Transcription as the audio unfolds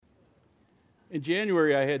In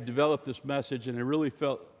January, I had developed this message, and I really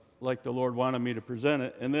felt like the Lord wanted me to present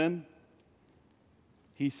it. And then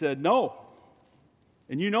He said, no.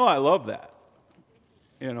 And you know I love that.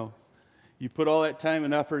 You know, you put all that time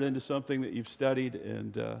and effort into something that you've studied,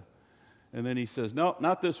 and then He says, no,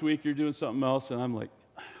 not this week. You're doing something else. And I'm like,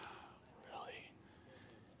 really?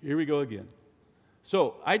 Here we go again.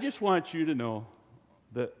 So I just want you to know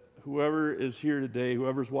that whoever is here today,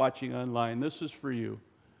 whoever's watching online, this is for you.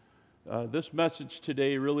 This message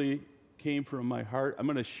today really came from my heart. I'm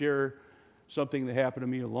going to share something that happened to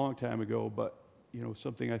me a long time ago, but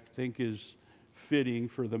something I think is fitting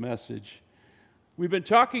for the message. We've been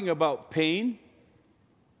talking about pain.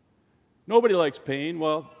 Nobody likes pain.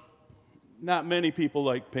 Well, not many people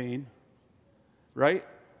like pain, right?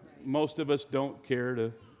 Most of us don't care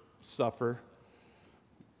to suffer.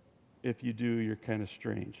 If you do, you're kind of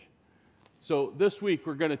strange. So this week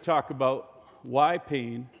we're going to talk about why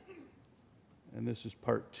pain. And this is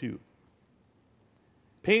part 2.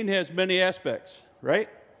 Pain has many aspects, right?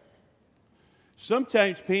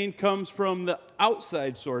 Sometimes pain comes from the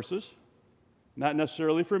outside sources, not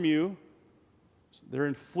necessarily from you. They're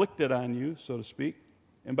inflicted on you, so to speak.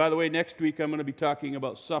 And by the way, next week I'm going to be talking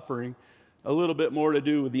about suffering, a little bit more to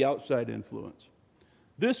do with the outside influence.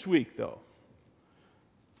 This week, though,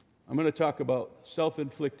 I'm going to talk about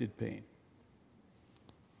self-inflicted pain.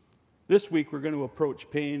 This week we're going to approach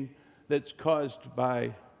pain that's caused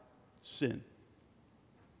by sin.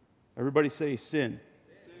 Everybody say sin.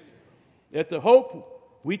 Sin. At the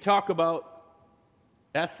Hope, we talk about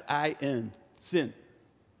S-I-N, sin,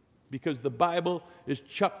 because the Bible is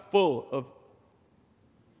chock full of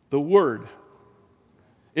the Word.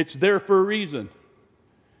 It's there for a reason.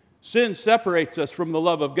 Sin separates us from the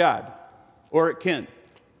love of God, or it can.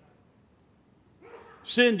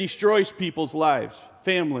 Sin destroys people's lives,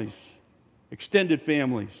 families, extended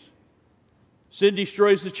families. Sin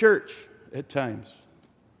destroys the church at times.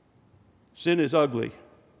 Sin is ugly,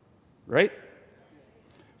 right?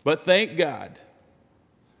 But thank God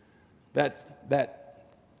that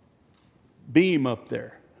beam up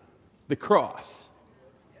there, the cross,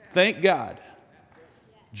 thank God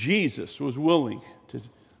Jesus was willing to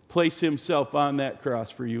place Himself on that cross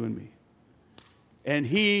for you and me. And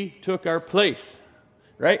He took our place,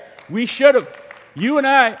 right? We should have, you and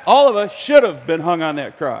I, all of us should have been hung on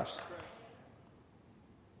that cross.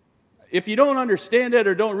 If you don't understand that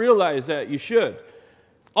or don't realize that, you should.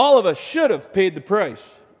 All of us should have paid the price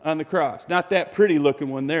on the cross. Not that pretty looking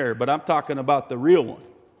one there, but I'm talking about the real one.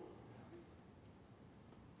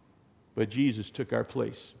 But Jesus took our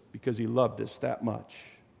place because He loved us that much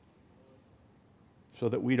so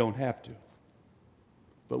that we don't have to.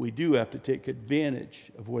 But we do have to take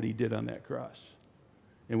advantage of what He did on that cross.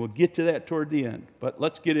 And we'll get to that toward the end. But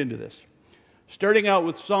let's get into this. Starting out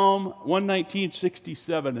with Psalm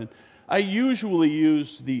 119:67, and I usually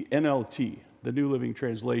use the NLT, the New Living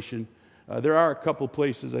Translation. There are a couple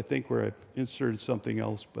places, I think, where I've inserted something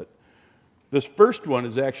else, but this first one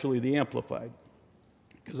is actually the Amplified,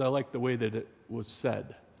 because I like the way that it was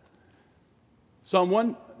said. Psalm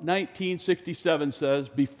 119:67 says,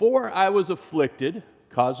 "Before I was afflicted,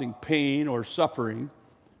 causing pain or suffering,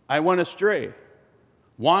 I went astray,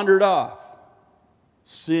 wandered off,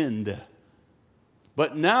 sinned.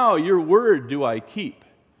 But now your word do I keep,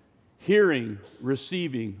 hearing,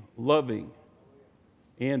 receiving, loving,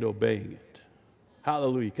 and obeying it."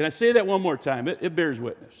 Hallelujah. Can I say that one more time? It bears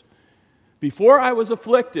witness. Before I was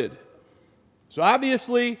afflicted. So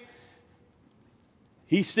obviously,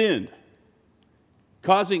 he sinned,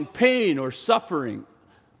 causing pain or suffering.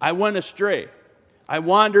 I went astray. I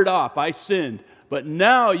wandered off. I sinned. But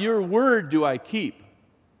now your word do I keep,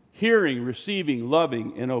 hearing, receiving,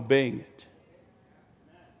 loving, and obeying it.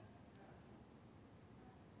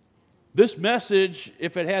 This message,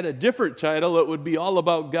 if it had a different title, it would be all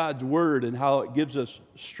about God's Word and how it gives us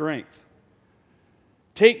strength.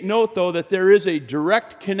 Take note, though, that there is a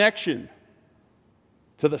direct connection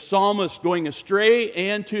to the psalmist going astray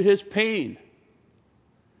and to his pain.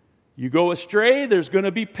 You go astray, there's going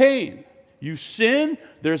to be pain. You sin,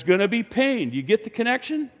 there's going to be pain. Do you get the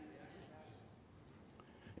connection?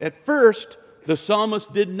 At first, the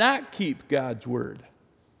psalmist did not keep God's Word.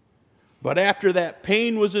 But after that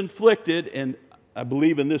pain was inflicted, and I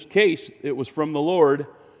believe in this case it was from the Lord,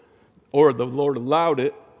 or the Lord allowed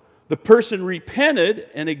it, the person repented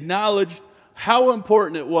and acknowledged how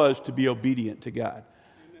important it was to be obedient to God.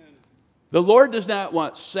 Amen. The Lord does not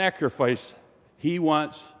want sacrifice, He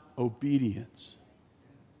wants obedience.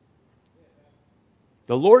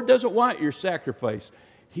 The Lord doesn't want your sacrifice,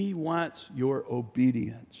 He wants your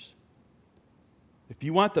obedience. If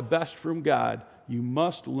you want the best from God, you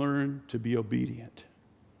must learn to be obedient.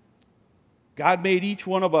 God made each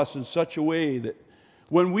one of us in such a way that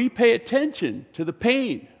when we pay attention to the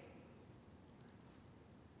pain,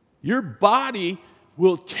 your body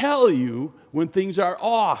will tell you when things are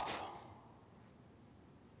off.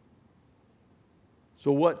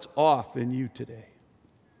 So what's off in you today,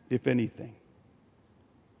 if anything?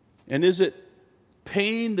 And is it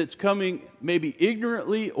pain that's coming maybe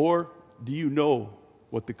ignorantly, or do you know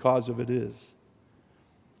what the cause of it is?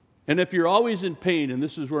 And if you're always in pain, and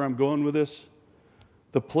this is where I'm going with this,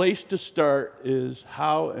 the place to start is,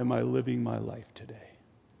 how am I living my life today?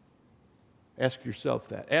 Ask yourself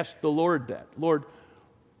that. Ask the Lord that. Lord,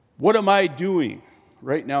 what am I doing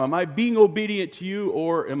right now? Am I being obedient to you,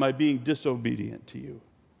 or am I being disobedient to you?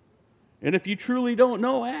 And if you truly don't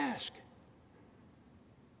know, ask.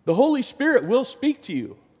 The Holy Spirit will speak to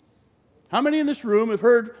you. How many in this room have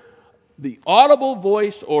heard the audible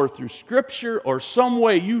voice, or through Scripture or some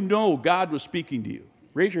way you know God was speaking to you?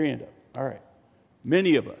 Raise your hand up. All right.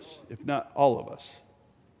 Many of us, if not all of us.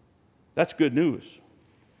 That's good news.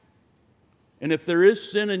 And if there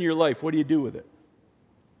is sin in your life, what do you do with it?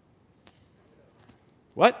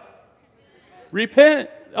 What?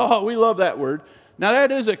 Repent. Oh, we love that word. Now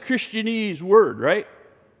that is a Christianese word, right?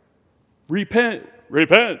 Repent.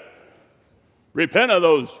 Repent. Repent of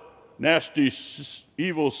those nasty,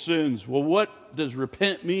 evil sins. Well, what does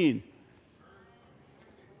repent mean?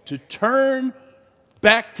 To turn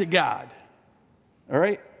back to God. All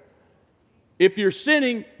right? If you're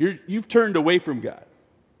sinning, you've turned away from God.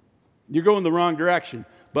 You're going the wrong direction.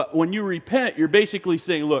 But when you repent, you're basically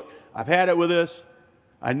saying, look, I've had it with this.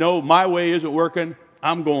 I know my way isn't working.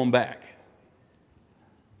 I'm going back.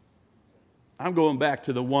 I'm going back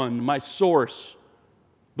to the one, my source,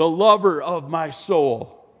 the lover of my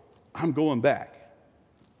soul. I'm going back.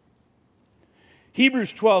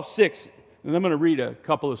 Hebrews 12:6, and I'm going to read a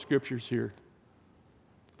couple of scriptures here.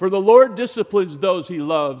 For the Lord disciplines those he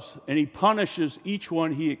loves, and he punishes each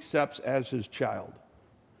one he accepts as his child.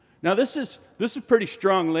 Now this is pretty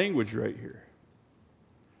strong language right here.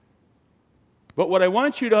 But what I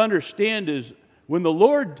want you to understand is, when the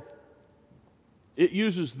Lord, it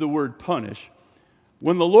uses the word punish,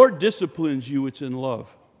 when the Lord disciplines you, it's in love.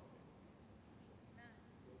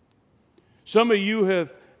 Some of you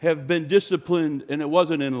have been disciplined and it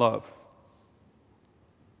wasn't in love.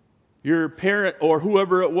 Your parent or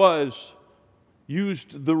whoever it was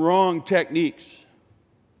used the wrong techniques.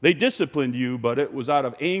 They disciplined you, but it was out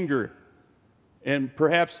of anger and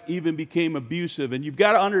perhaps even became abusive. And you've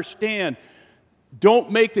got to understand,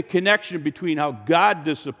 don't make the connection between how God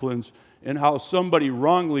disciplines and how somebody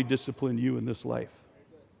wrongly disciplined you in this life.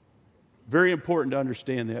 Very important to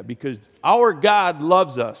understand that, because our God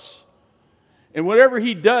loves us. And whatever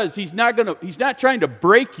he does, he's not trying to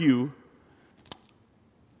break you.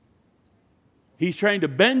 He's trying to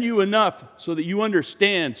bend you enough so that you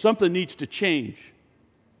understand something needs to change.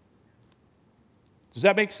 Does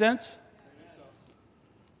that make sense?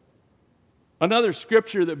 Another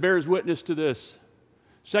scripture that bears witness to this,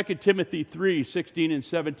 2 Timothy 3:16 and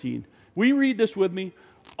 17. Will you read this with me?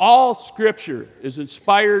 All scripture is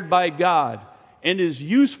inspired by God and is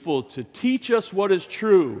useful to teach us what is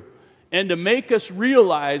true and to make us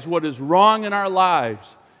realize what is wrong in our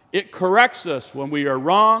lives. It corrects us when we are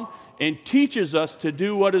wrong and teaches us to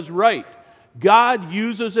do what is right. God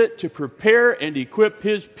uses it to prepare and equip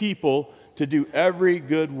his people to do every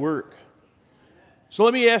good work. So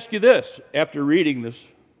let me ask you this, after reading this.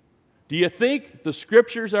 Do you think the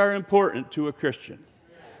scriptures are important to a Christian?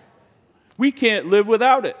 Yes. We can't live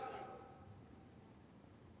without it.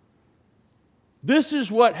 This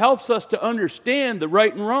is what helps us to understand the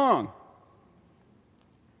right and wrong.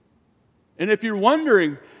 And if you're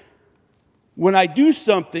wondering, when I do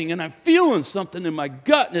something and I'm feeling something in my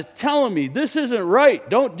gut and it's telling me this isn't right,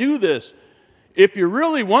 don't do this. If you're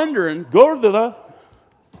really wondering, go to the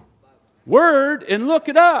Word and look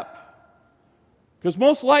it up. Because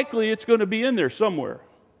most likely it's going to be in there somewhere.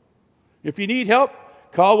 If you need help,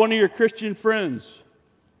 call one of your Christian friends.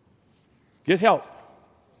 Get help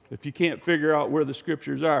if you can't figure out where the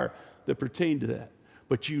scriptures are that pertain to that.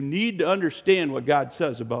 But you need to understand what God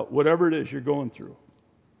says about whatever it is you're going through.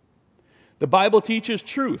 The Bible teaches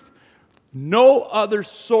truth. No other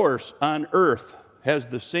source on earth has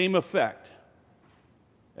the same effect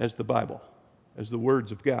as the Bible, as the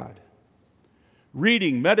words of God.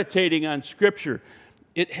 Reading, meditating on Scripture,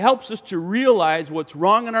 it helps us to realize what's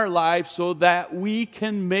wrong in our lives so that we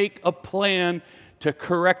can make a plan to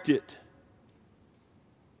correct it.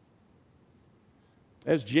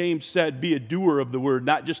 As James said, be a doer of the word,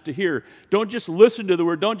 not just a hearer. Don't just listen to the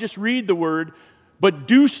word, don't just read the word, but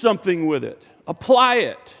do something with it. Apply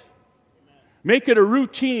it. Make it a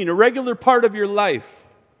routine, a regular part of your life.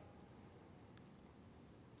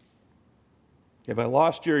 Have I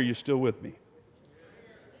lost you, or are you still with me?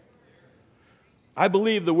 I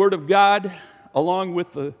believe the Word of God, along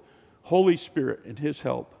with the Holy Spirit and His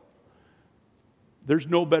help, there's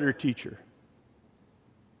no better teacher.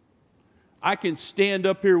 I can stand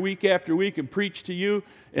up here week after week and preach to you,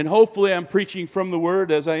 and hopefully I'm preaching from the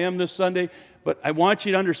Word as I am this Sunday, but I want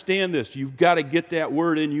you to understand this. You've got to get that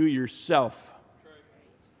Word in you yourself.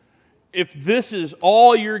 If this is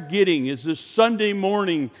all you're getting is this Sunday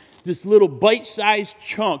morning, this little bite-sized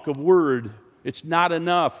chunk of Word, it's not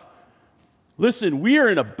enough. Listen, we are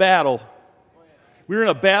in a battle. We're in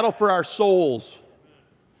a battle for our souls.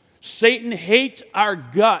 Satan hates our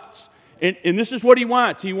guts. And this is what he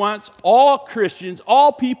wants. He wants all Christians,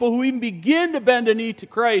 all people who even begin to bend a knee to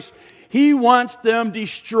Christ, he wants them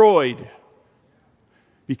destroyed.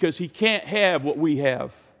 Because he can't have what we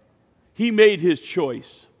have. He made his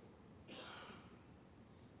choice.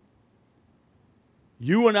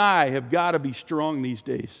 You and I have got to be strong these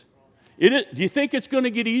days. Do you think it's going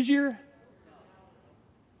to get easier?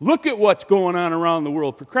 Look at what's going on around the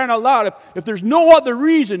world. For crying out loud, if there's no other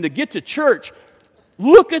reason to get to church,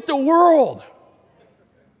 look at the world.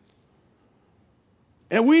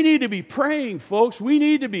 And we need to be praying, folks. We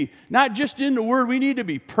need to be, not just in the Word, we need to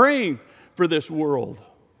be praying for this world.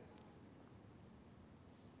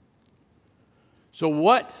 So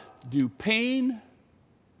what do pain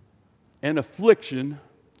and affliction,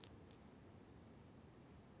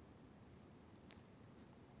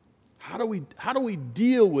 how do we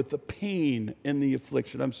deal with the pain and the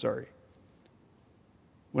affliction? I'm sorry.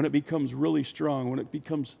 When it becomes really strong, when it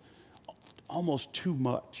becomes almost too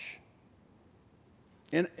much.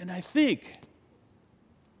 And I think,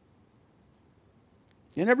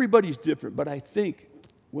 and everybody's different, but I think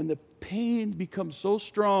when the pain becomes so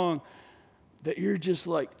strong that you're just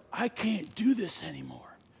like, I can't do this anymore.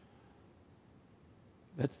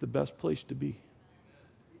 That's the best place to be.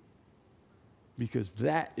 Because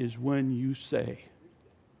that is when you say,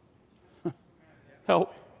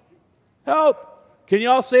 help, help. Can you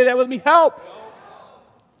all say that with me? Help.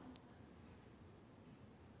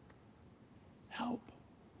 Help.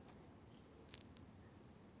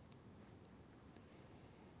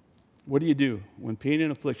 What do you do when pain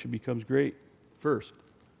and affliction becomes great? First,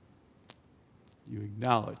 you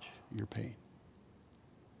acknowledge your pain.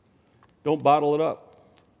 Don't bottle it up.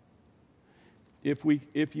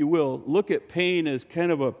 If you will, look at pain as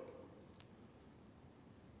kind of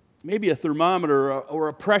maybe a thermometer or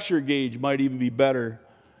a pressure gauge might even be better.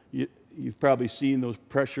 You've probably seen those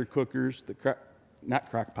pressure cookers, not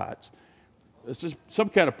crock pots. It's just some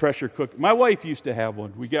kind of pressure cooker. My wife used to have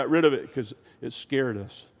one. We got rid of it because it scared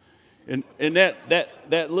us. And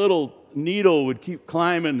that little needle would keep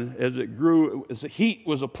climbing as it grew, as the heat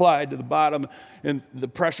was applied to the bottom, and the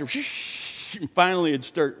pressure, and finally it'd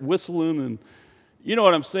start whistling, and you know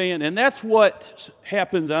what I'm saying? And that's what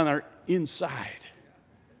happens on our inside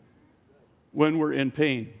when we're in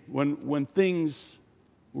pain, when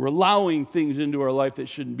we're allowing things into our life that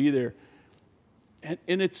shouldn't be there.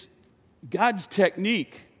 And it's God's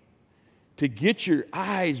technique to get your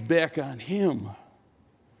eyes back on Him,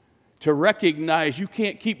 to recognize you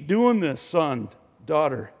can't keep doing this, son,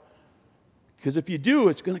 daughter, because if you do,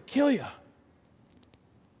 it's going to kill you.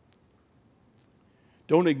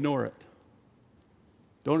 Don't ignore it.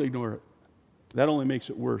 Don't ignore it. That only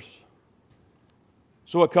makes it worse.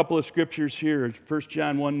 So a couple of scriptures here, 1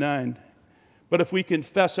 John 1:9. But if we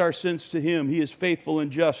confess our sins to Him, He is faithful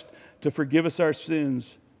and just to forgive us our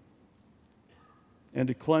sins and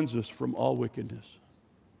to cleanse us from all wickedness.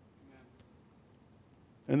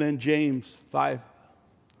 And then James 5,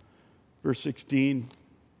 verse 16.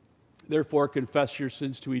 Therefore confess your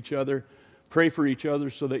sins to each other. Pray for each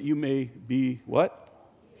other so that you may be what?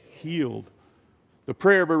 Healed. The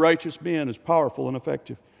prayer of a righteous man is powerful and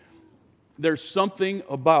effective. There's something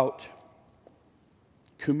about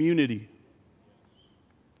community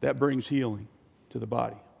that brings healing to the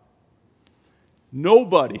body.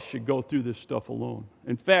 Nobody should go through this stuff alone.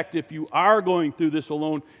 In fact, if you are going through this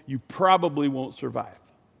alone, you probably won't survive.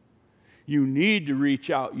 You need to reach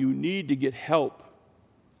out. You need to get help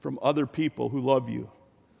from other people who love you,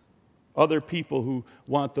 other people who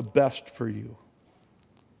want the best for you.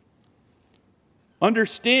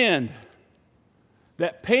 Understand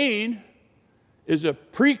that pain is a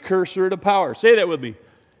precursor to power. Say that with me.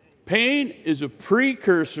 Pain is a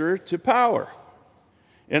precursor to power.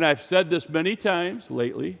 And I've said this many times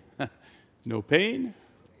lately. No pain,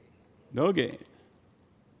 no gain.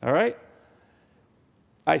 All right?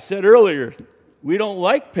 I said earlier, we don't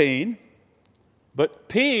like pain, But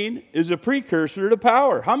pain is a precursor to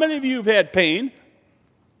power. How many of you have had pain?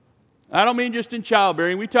 I don't mean just in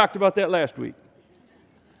childbearing. We talked about that last week.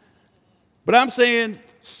 But I'm saying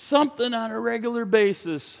something on a regular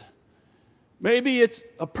basis. Maybe it's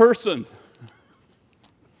a person.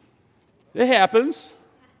 It happens,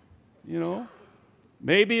 you know.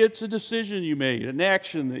 Maybe it's a decision you made, an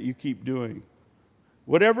action that you keep doing.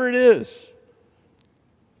 Whatever it is,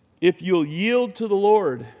 if you'll yield to the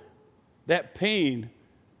Lord, that pain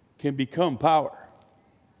can become power.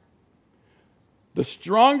 The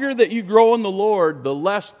stronger that you grow in the Lord, the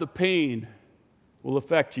less the pain will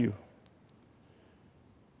affect you.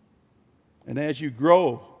 And as you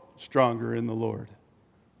grow stronger in the Lord,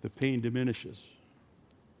 the pain diminishes.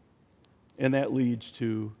 And that leads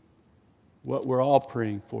to what we're all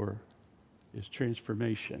praying for, is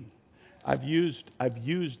transformation. I've used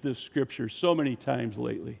this scripture so many times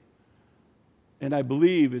lately. And I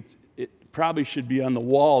believe it probably should be on the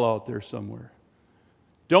wall out there somewhere.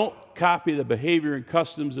 Don't copy the behavior and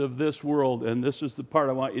customs of this world, and this is the part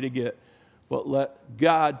I want you to get, but let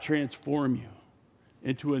God transform you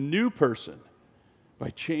into a new person by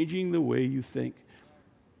changing the way you think.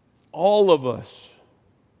 All of us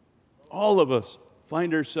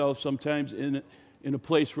find ourselves sometimes in a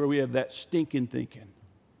place where we have that stinking thinking.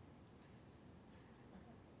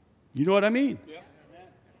 You know what I mean? Yeah.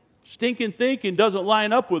 Stinking thinking doesn't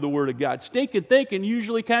line up with the Word of God. Stinking thinking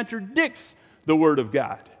usually contradicts the Word of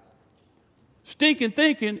God. Stinking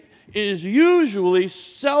thinking is usually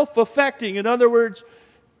self-affecting. In other words,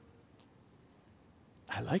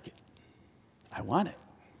 I like it. I want it.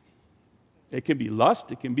 It can be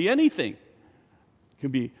lust. It can be anything. It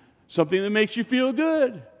can be something that makes you feel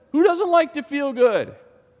good. Who doesn't like to feel good?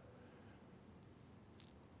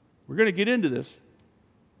 We're going to get into this,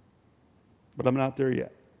 but I'm not there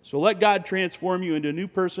yet. So let God transform you into a new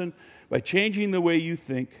person by changing the way you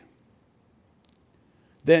think.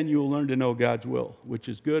 Then you will learn to know God's will, which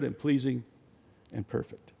is good and pleasing and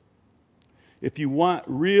perfect. If you want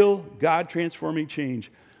real God-transforming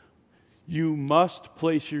change, you must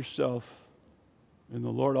place yourself in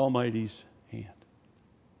the Lord Almighty's hand.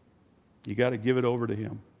 You got to give it over to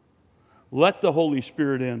Him. Let the Holy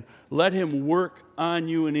Spirit in. Let Him work on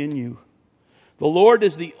you and in you. The Lord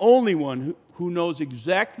is the only one who knows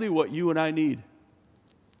exactly what you and I need.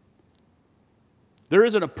 There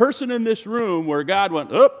isn't a person in this room where God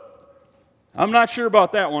went, oh, I'm not sure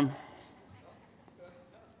about that one.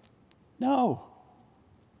 No.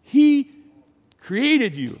 He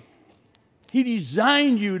created you. He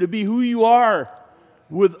designed you to be who you are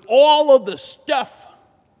with all of the stuff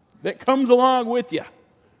that comes along with you.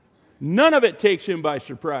 None of it takes Him by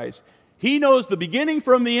surprise. He knows the beginning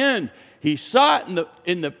from the end. He saw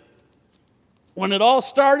it when it all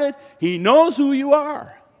started. He knows who you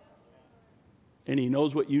are. And He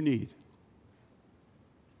knows what you need.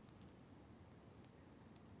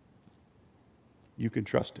 You can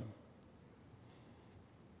trust Him.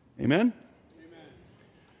 Amen? Amen.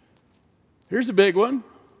 Here's a big one.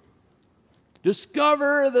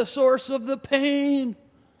 Discover the source of the pain.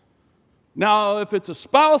 Now, if it's a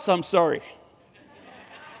spouse, I'm sorry.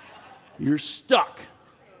 You're stuck.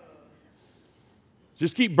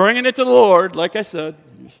 Just keep bringing it to the Lord, like I said.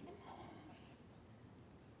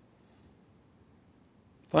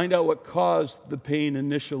 Find out what caused the pain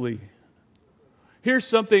initially. Here's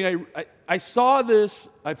something, I saw this,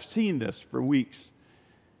 I've seen this for weeks,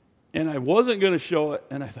 and I wasn't going to show it,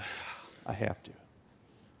 and I thought, I have to.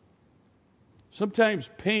 Sometimes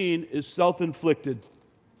pain is self-inflicted.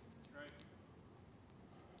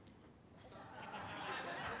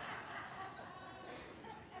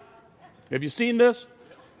 Have you seen this?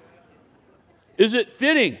 Is it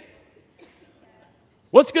fitting?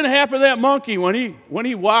 What's going to happen to that monkey when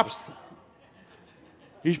he whops?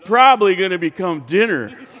 He's probably going to become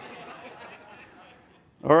dinner.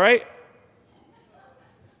 All right?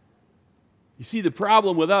 You see, the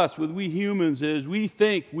problem with us, with we humans, is we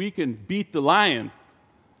think we can beat the lion.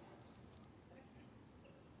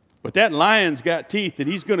 But that lion's got teeth, and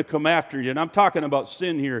he's going to come after you. And I'm talking about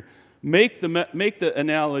sin here. Make the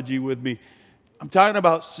analogy with me. I'm talking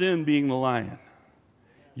about sin being the lion.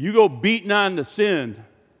 You go beating on the sin,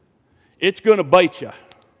 it's going to bite you.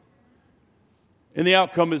 And the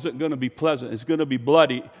outcome isn't going to be pleasant. It's going to be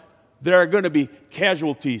bloody. There are going to be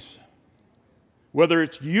casualties. Whether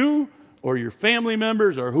it's you or your family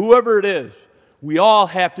members or whoever it is, we all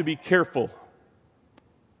have to be careful.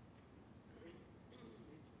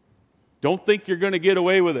 Don't think you're going to get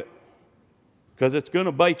away with it, because it's going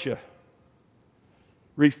to bite you.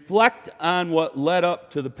 Reflect on what led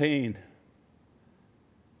up to the pain.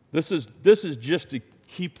 This is just to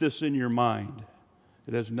keep this in your mind.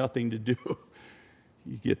 It has nothing to do.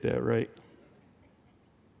 You get that, right?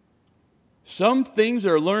 Some things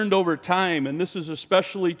are learned over time, and this is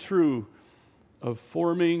especially true of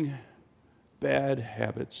forming bad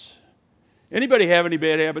habits. Anybody have any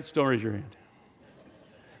bad habits? Don't raise your hand.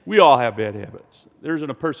 We all have bad habits. There isn't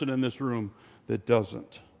a person in this room that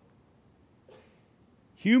doesn't.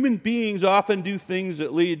 Human beings often do things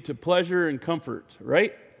that lead to pleasure and comfort,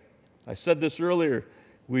 right? I said this earlier.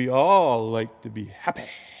 We all like to be happy.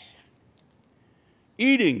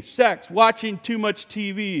 Eating, sex, watching too much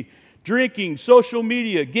TV, drinking, social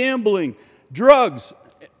media, gambling, drugs.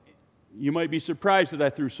 You might be surprised that I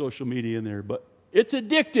threw social media in there, but it's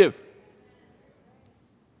addictive.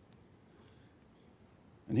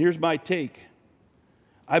 And here's my take.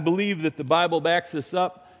 I believe that the Bible backs this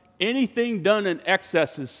up. Anything done in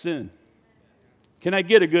excess is sin. Can I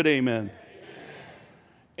get a good amen? Amen.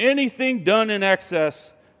 Anything done in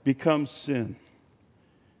excess becomes sin.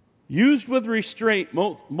 Used with restraint,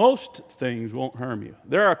 most things won't harm you.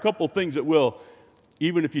 There are a couple things that will,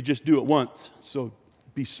 even if you just do it once, so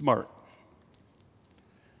be smart.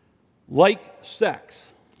 Like sex.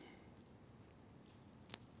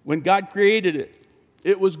 When God created it,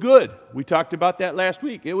 it was good. We talked about that last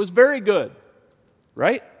week. It was very good,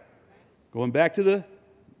 right? Going back to the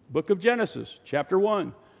book of Genesis, chapter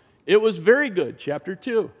 1. It was very good, chapter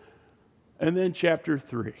 2. And then chapter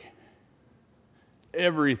 3.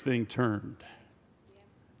 Everything turned.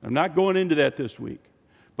 I'm not going into that this week,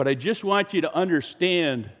 but I just want you to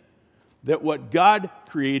understand that what God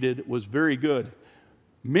created was very good.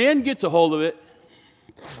 Man gets a hold of it,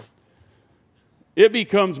 it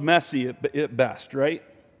becomes messy at best, right?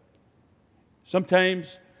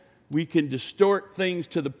 Sometimes we can distort things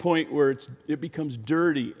to the point where it becomes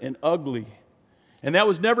dirty and ugly. And that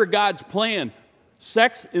was never God's plan.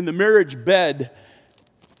 Sex in the marriage bed,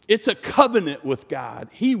 it's a covenant with God.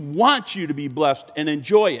 He wants you to be blessed and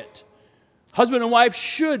enjoy it. Husband and wife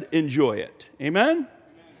should enjoy it. Amen?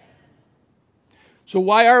 So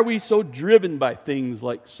why are we so driven by things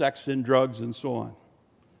like sex and drugs and so on?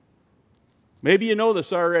 Maybe you know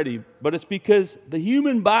this already, but it's because the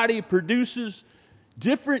human body produces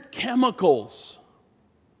different chemicals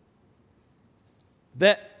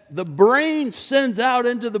that the brain sends out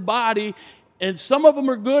into the body, and some of them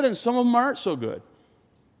are good and some of them aren't so good.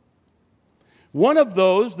 One of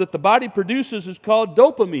those that the body produces is called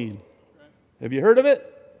dopamine. Have you heard of it?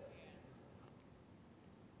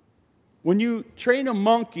 When you train a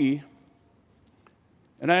monkey,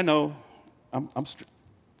 and I know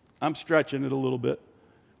I'm stretching it a little bit.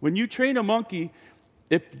 When you train a monkey,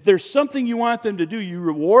 if there's something you want them to do, you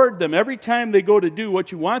reward them. Every time they go to do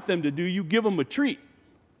what you want them to do, you give them a treat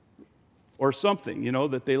or something,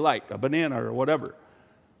 that they like, a banana or whatever.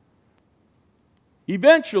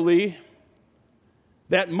 Eventually,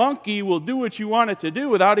 that monkey will do what you want it to do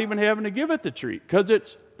without even having to give it the treat because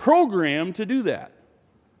it's programmed to do that.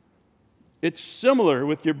 It's similar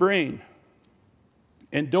with your brain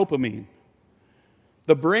and dopamine.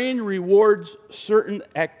 The brain rewards certain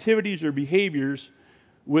activities or behaviors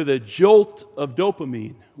with a jolt of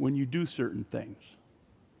dopamine when you do certain things.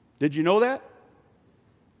 Did you know that?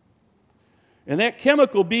 And that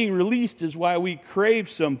chemical being released is why we crave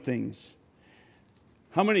some things.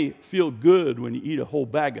 How many feel good when you eat a whole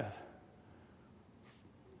bag of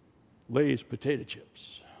Lay's potato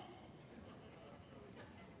chips?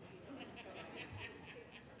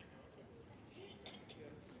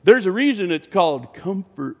 There's a reason it's called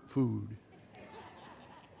comfort food.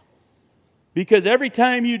 Because every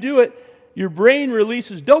time you do it, your brain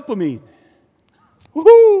releases dopamine.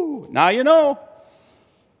 Woohoo! Now you know.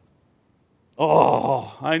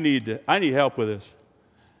 Oh, I need help with this.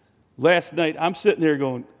 Last night, I'm sitting there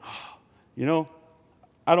going,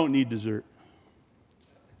 I don't need dessert.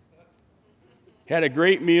 Had a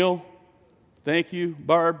great meal. Thank you,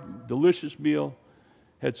 Barb. Delicious meal.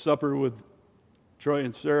 Had supper with Troy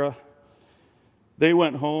and Sarah. They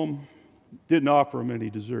went home. Didn't offer them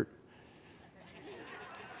any dessert.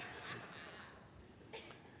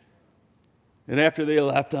 And after they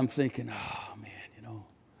left, I'm thinking, oh, man,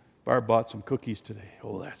 Barb bought some cookies today.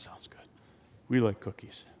 Oh, that sounds good. We like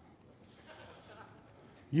cookies.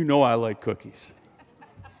 I like cookies.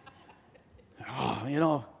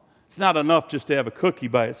 Oh, it's not enough just to have a cookie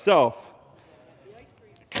by itself.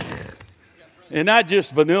 And not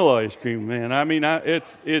just vanilla ice cream, man. I mean,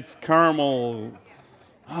 it's caramel.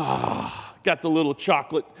 Got the little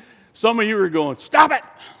chocolate. Some of you are going, stop it.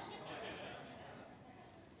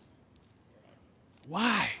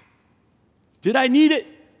 Why? Did I need it?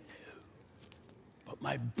 But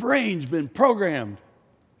my brain's been programmed.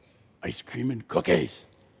 Ice cream and cookies.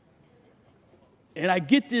 And I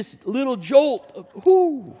get this little jolt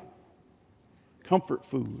of, comfort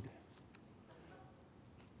food.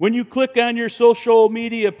 When you click on your social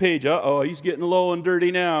media page, he's getting low and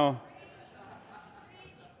dirty now.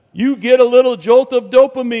 You get a little jolt of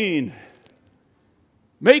dopamine,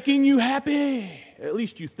 making you happy. At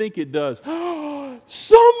least you think it does.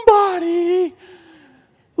 Somebody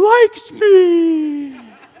likes me.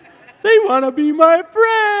 They want to be my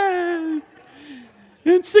friend.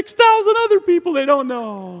 And 6,000 other people they don't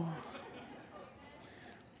know.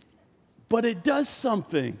 But it does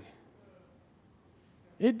something.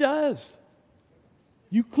 It does.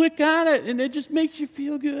 You click on it and it just makes you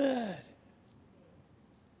feel good.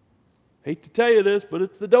 Hate to tell you this, but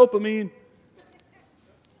it's the dopamine.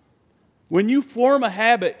 When you form a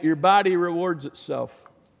habit, your body rewards itself.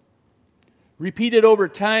 Repeated over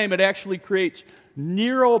time, it actually creates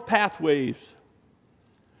neural pathways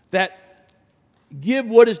that give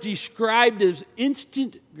what is described as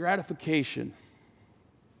instant gratification.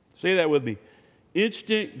 Say that with me.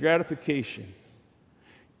 Instant gratification.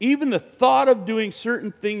 Even the thought of doing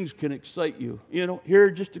certain things can excite you. You know, here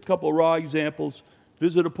are just a couple raw examples.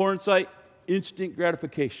 Visit a porn site, instant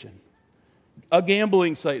gratification. A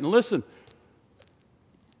gambling site. And listen,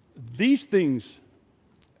 these things,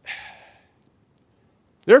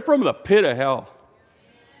 they're from the pit of hell.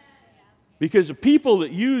 Because the people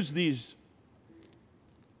that use these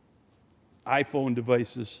iPhone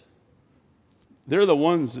devices, they're the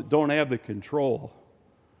ones that don't have the control.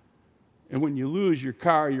 And when you lose your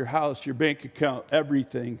car, your house, your bank account,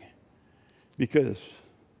 everything, because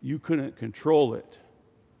you couldn't control it.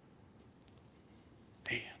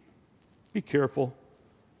 Man, be careful.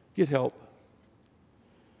 Get help.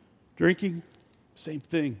 Drinking, same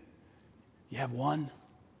thing. You have one?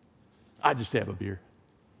 I just have a beer.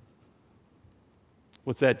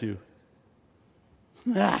 What's that do?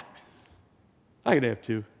 I can have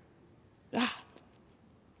two.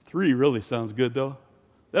 3 really sounds good, though.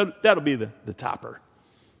 That'll be the topper.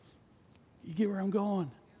 You get where I'm going?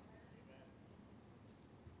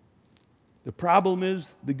 The problem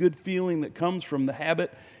is the good feeling that comes from the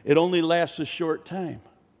habit, it only lasts a short time.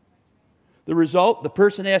 The result, the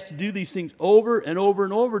person has to do these things over and over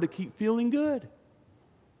and over to keep feeling good.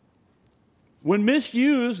 When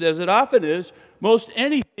misused, as it often is, most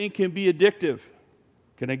anything can be addictive.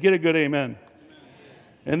 Can I get a good amen?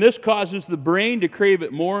 And this causes the brain to crave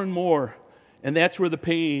it more and more. And that's where the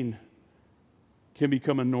pain can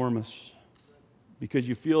become enormous. Because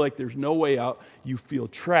you feel like there's no way out. You feel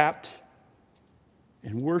trapped.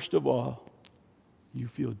 And worst of all, you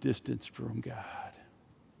feel distanced from God.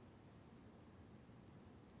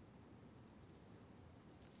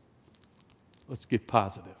 Let's get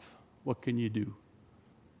positive. What can you do?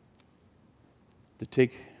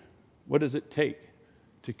 What does it take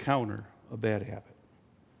to counter a bad habit?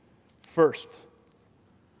 First,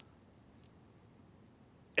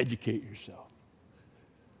 educate yourself.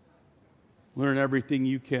 Learn everything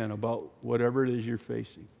you can about whatever it is you're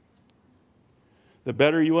facing. The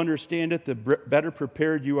better you understand it, the better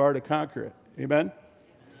prepared you are to conquer it. Amen?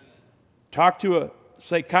 Talk to a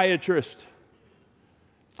psychiatrist.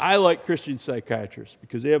 I like Christian psychiatrists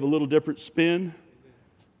because they have a little different spin.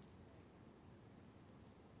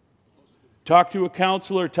 Talk to a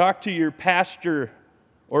counselor. Talk to your pastor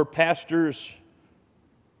or pastors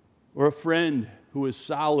or a friend who is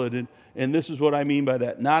solid. And this is what I mean by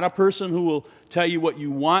that. Not a person who will tell you what you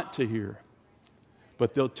want to hear,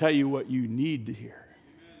 but they'll tell you what you need to hear.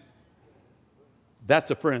 That's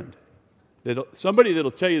a friend. Somebody that'll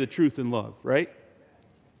tell you the truth in love, right?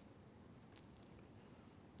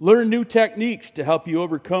 Learn new techniques to help you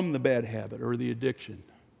overcome the bad habit or the addiction,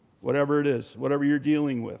 whatever it is, whatever you're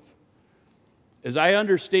dealing with. As I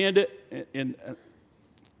understand it in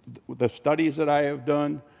the studies that I have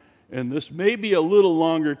done, and this may be a little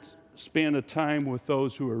longer span of time with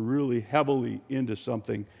those who are really heavily into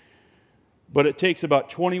something, but it takes about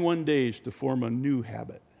 21 days to form a new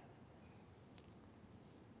habit,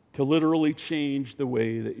 to literally change the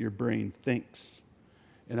way that your brain thinks.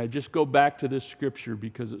 And I just go back to this scripture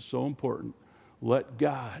because it's so important. Let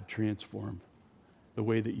God transform the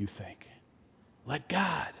way that you think. Let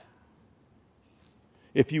God.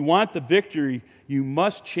 If you want the victory, you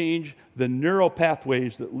must change the neural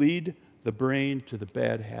pathways that lead the brain to the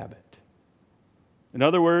bad habit. In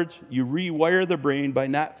other words, you rewire the brain by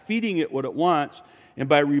not feeding it what it wants and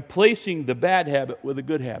by replacing the bad habit with a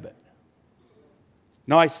good habit.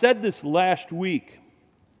 Now, I said this last week,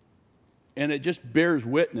 and it just bears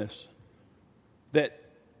witness that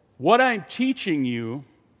what I'm teaching you,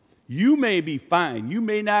 you may be fine. You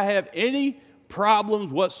may not have any problems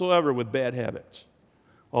whatsoever with bad habits.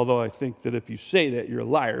 Although I think that if you say that, you're a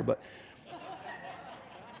liar. But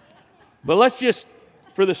let's just,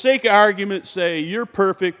 for the sake of argument, say you're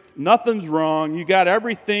perfect, nothing's wrong, you got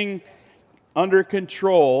everything under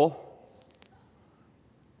control.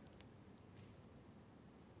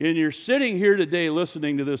 And you're sitting here today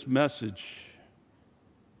listening to this message.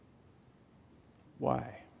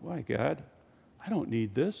 Why? Why, God? I don't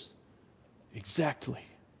need this. Exactly.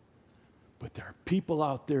 But there are people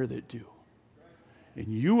out there that do. And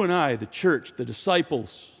you and I, the church, the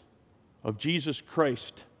disciples of Jesus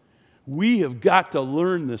Christ, we have got to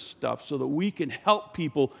learn this stuff so that we can help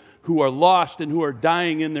people who are lost and who are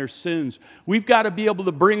dying in their sins. We've got to be able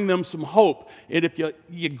to bring them some hope. And if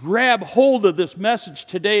you grab hold of this message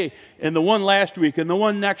today and the one last week and the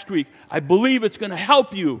one next week, I believe it's going to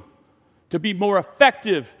help you to be more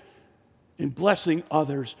effective in blessing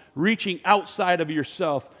others, reaching outside of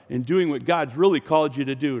yourself and doing what God's really called you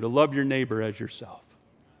to do, to love your neighbor as yourself.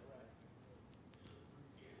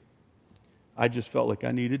 I just felt like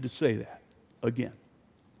I needed to say that again.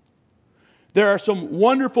 There are some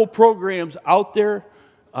wonderful programs out there,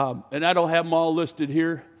 and I don't have them all listed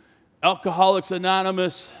here. Alcoholics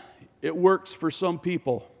Anonymous, it works for some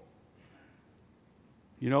people.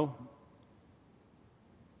 You know,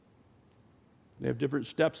 they have different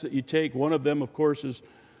steps that you take. One of them, of course, is,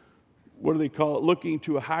 what do they call it? Looking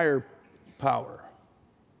to a higher power.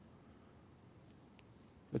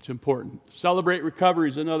 That's important. Celebrate Recovery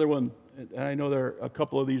is another one, and I know there are a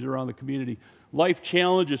couple of these around the community. Life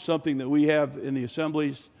Challenge is something that we have in the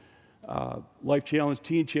assemblies. Life Challenge,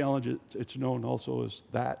 Teen Challenge, it's known also as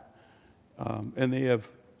that. And they have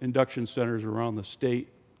induction centers around the state.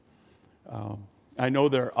 I know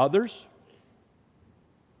there are others,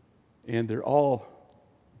 and they're all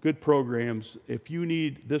good programs. If you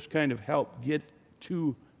need this kind of help, get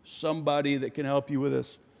to somebody that can help you with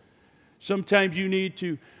this. Sometimes you need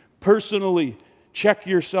to personally check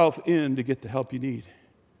yourself in to get the help you need.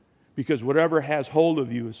 Because whatever has hold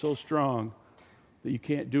of you is so strong that you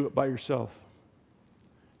can't do it by yourself.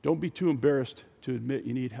 Don't be too embarrassed to admit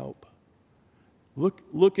you need help.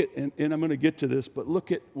 Look at, and I'm going to get to this, but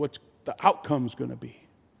look at what the outcome's going to be.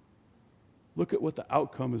 Look at what the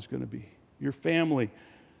outcome is going to be. Your family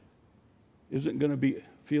isn't going to be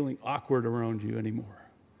feeling awkward around you anymore.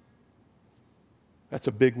 That's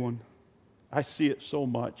a big one. I see it so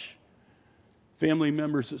much. Family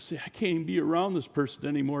members that say, I can't even be around this person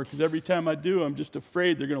anymore because every time I do, I'm just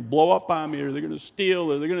afraid they're going to blow up on me or they're going to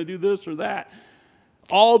steal or they're going to do this or that.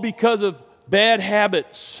 All because of bad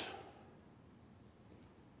habits.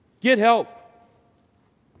 Get help.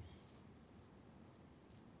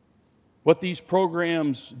 What these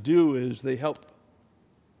programs do is they help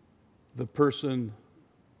the person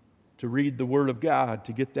to read the Word of God,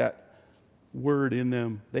 to get that Word in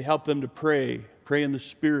them. They help them to pray in the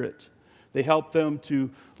Spirit. They help them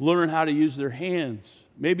to learn how to use their hands,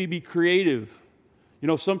 maybe be creative. You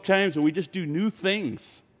know, sometimes we just do new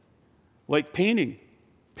things, like painting.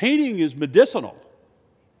 Painting is medicinal,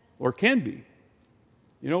 or can be.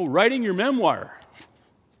 You know, writing your memoir.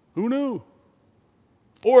 Who knew?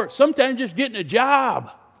 Or sometimes just getting a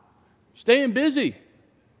job, staying busy,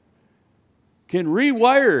 can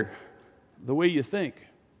rewire the way you think.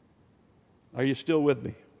 Are you still with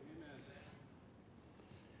me?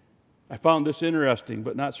 I found this interesting,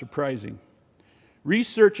 but not surprising.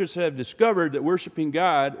 Researchers have discovered that worshiping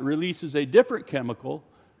God releases a different chemical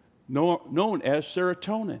known as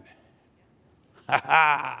serotonin. Ha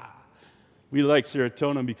ha! We like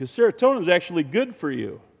serotonin because serotonin is actually good for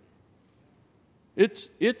you.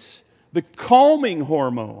 It's the calming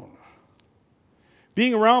hormone.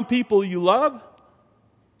 Being around people you love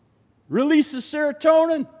releases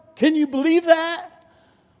serotonin. Can you believe that?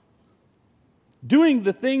 Doing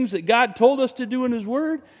the things that God told us to do in His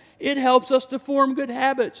Word, it helps us to form good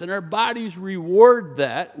habits, and our bodies reward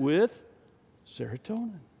that with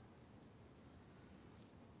serotonin.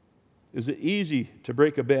 Is it easy to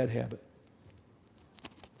break a bad habit?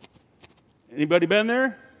 Anybody been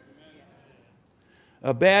there?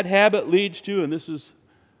 A bad habit leads to, and this is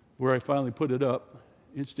where I finally put it up,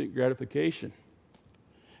 instant gratification.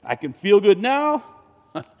 I can feel good now,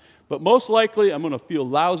 but most likely I'm going to feel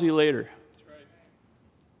lousy later.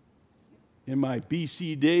 In my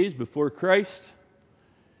BC days before Christ,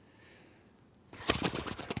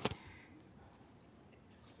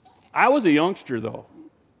 I was a youngster though,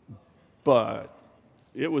 but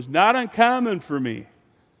it was not uncommon for me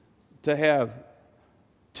to have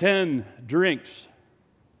 10 drinks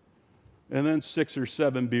and then 6 or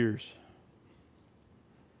 7 beers.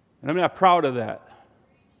 And I'm not proud of that.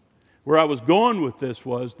 Where I was going with this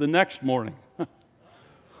was the next morning.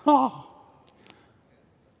 Oh,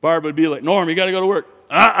 Barb would be like, Norm, you got to go to work.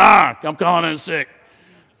 I'm calling in sick.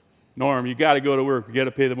 Norm, you got to go to work. We got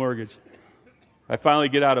to pay the mortgage. I finally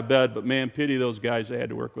get out of bed, but man, pity those guys that had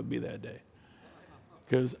to work with me that day.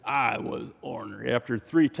 Because I was ornery. After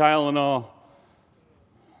 3 Tylenol,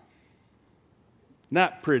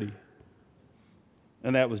 not pretty.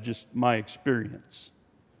 And that was just my experience.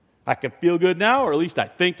 I can feel good now, or at least I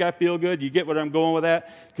think I feel good. You get what I'm going with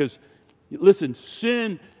that? Because, listen,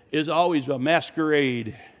 sin is always a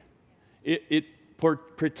masquerade. It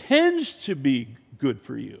pretends to be good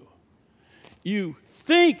for you. You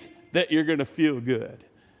think that you're going to feel good,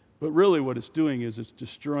 but really what it's doing is it's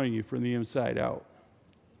destroying you from the inside out.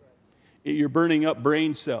 You're burning up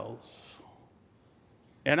brain cells.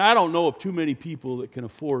 And I don't know of too many people that can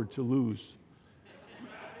afford to lose.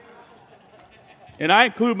 And I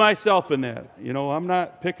include myself in that. You know, I'm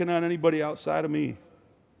not picking on anybody outside of me.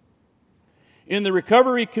 In the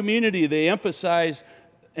recovery community, they emphasize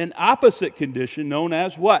an opposite condition known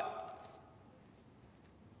as what?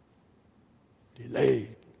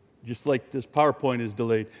 Delayed. Just like this PowerPoint is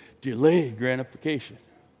delayed. Delayed gratification.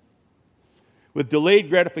 With delayed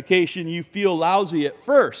gratification, you feel lousy at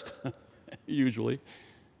first, usually,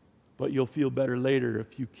 but you'll feel better later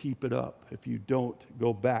if you keep it up, if you don't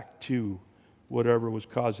go back to whatever was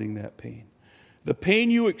causing that pain. The pain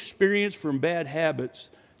you experience from bad habits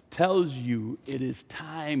tells you it is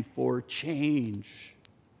time for change.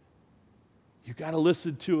 You got to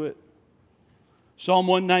listen to it. Psalm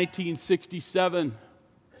 119:67.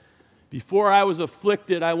 Before I was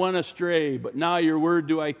afflicted, I went astray, but now your word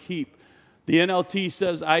do I keep. The NLT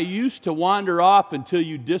says, I used to wander off until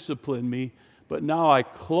you disciplined me, but now I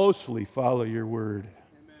closely follow your word.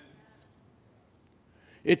 Amen.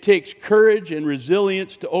 It takes courage and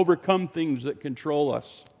resilience to overcome things that control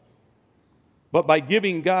us. But by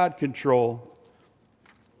giving God control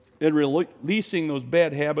and releasing those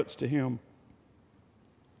bad habits to Him,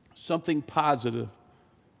 something positive,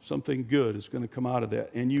 something good is going to come out of that,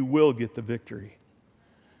 and you will get the victory.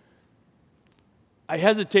 I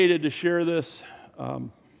hesitated to share this.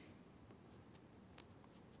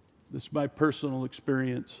 This is my personal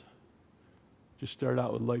experience. Just start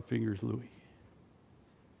out with Light Fingers Louie.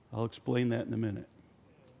 I'll explain that in a minute.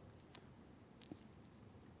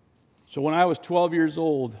 So when I was 12 years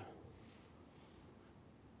old,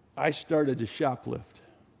 I started to shoplift.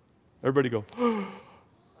 Everybody go,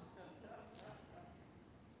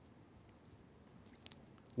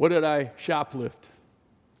 What did I shoplift?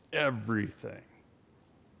 Everything.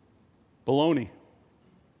 Bologna.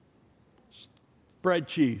 Spread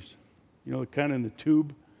cheese. You know, kind of in the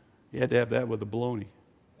tube. You had to have that with the bologna.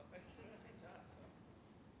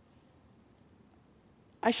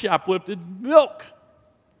 I shoplifted milk.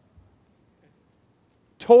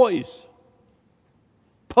 Toys.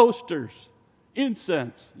 Posters.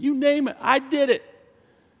 Incense. You name it. I did it.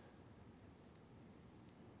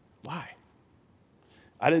 Why?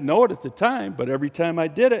 I didn't know it at the time, but every time I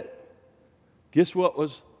did it, guess what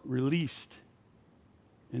was released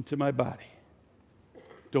into my body?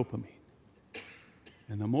 Dopamine.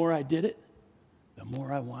 And the more I did it, the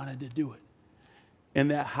more I wanted to do it.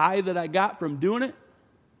 And that high that I got from doing it,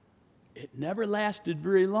 it never lasted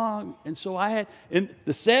very long. And so and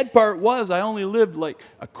the sad part was I only lived like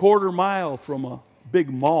a quarter mile from a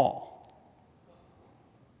big mall.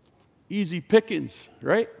 Easy pickings,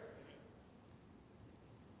 right?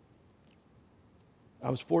 I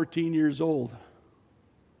was 14 years old.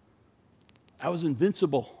 I was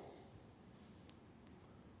invincible.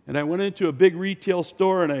 And I went into a big retail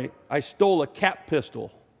store and I stole a cap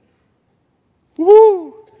pistol.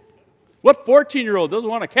 Woo! What 14-year-old doesn't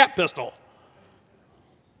want a cap pistol?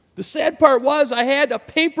 The sad part was I had a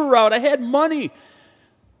paper route. I had money.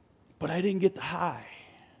 But I didn't get the high.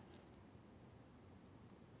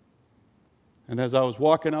 And as I was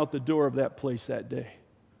walking out the door of that place that day,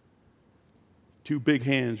 2 big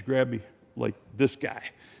hands grabbed me, like this guy.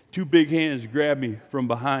 2 big hands grabbed me from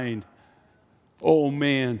behind. Oh,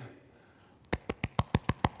 man.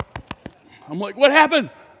 I'm like, what happened?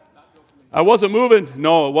 I wasn't moving.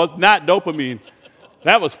 No, it was not dopamine.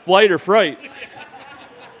 That was flight or fright.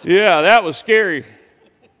 Yeah, that was scary.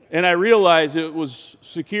 And I realized it was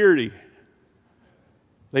security.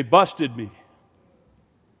 They busted me.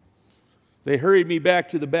 They hurried me back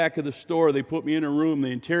to the back of the store. They put me in a room.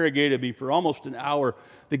 They interrogated me for almost an hour.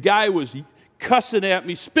 The guy was cussing at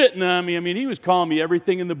me, spitting on me. I mean, he was calling me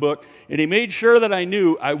everything in the book. And he made sure that I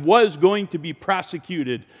knew I was going to be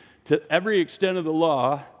prosecuted to every extent of the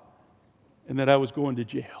law and that I was going to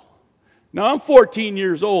jail. Now, I'm 14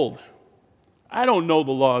 years old. I don't know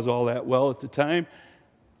the laws all that well at the time.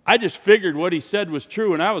 I just figured what he said was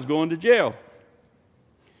true and I was going to jail.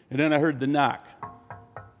 And then I heard the knock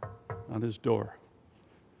on his door.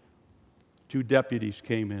 2 deputies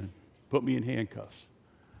came in, put me in handcuffs,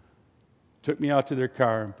 took me out to their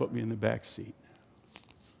car and put me in the back seat.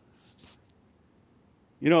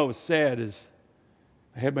 You know what was sad is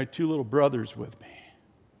I had my 2 little brothers with me.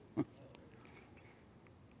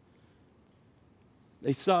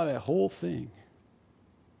 They saw that whole thing.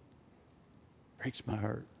 Breaks my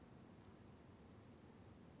heart.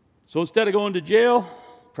 So instead of going to jail,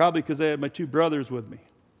 probably because I had my 2 brothers with me,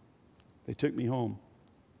 they took me home.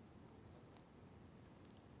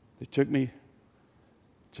 They took me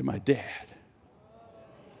to my dad.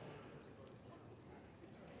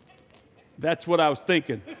 That's what I was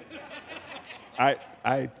thinking. I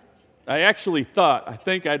actually thought, I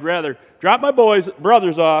think I'd rather drop my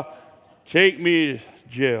brothers off, take me to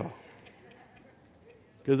jail.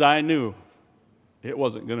 Because I knew it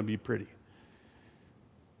wasn't going to be pretty.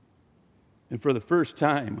 And for the first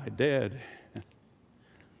time, my dad,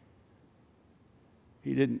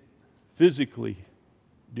 he didn't physically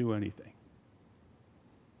do anything.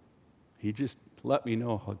 He just let me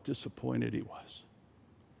know how disappointed he was.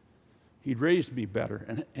 He'd raised me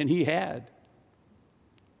better, and he had.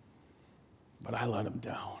 But I let him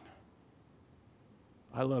down.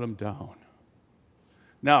 I let him down.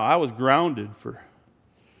 Now, I was grounded for,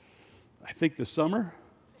 I think, the summer.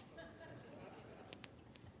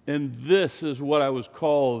 And this is what I was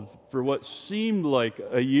called for what seemed like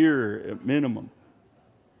a year at minimum.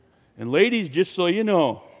 And ladies, just so you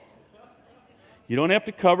know, you don't have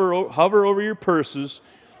to hover over your purses.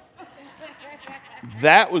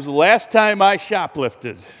 That was the last time I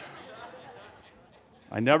shoplifted.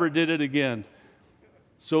 I never did it again.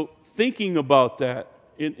 So thinking about that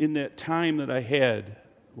in that time that I had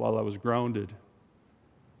while I was grounded,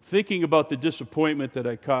 thinking about the disappointment that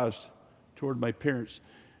I caused toward my parents,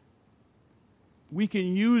 we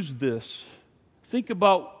can use this. Think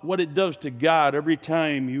about what it does to God every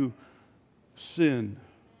time you sin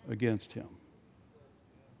against Him.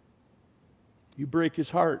 You break His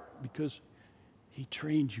heart because He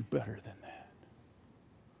trained you better than that.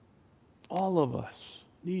 All of us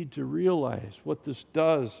need to realize what this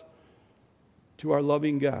does to our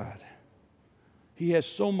loving God. He has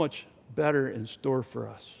so much better in store for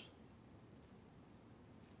us.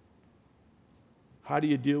 How do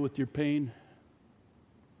you deal with your pain?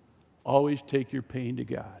 Always take your pain to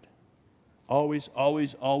God. Always,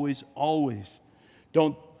 always, always, always.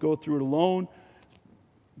 Don't go through it alone.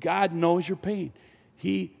 God knows your pain.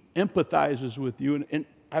 He empathizes with you. And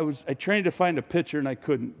I tried to find a picture and I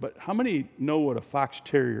couldn't. But how many know what a fox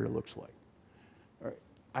terrier looks like? All right.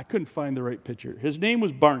 I couldn't find the right picture. His name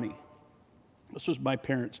was Barney. This was my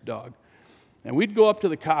parents' dog. And we'd go up to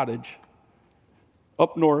the cottage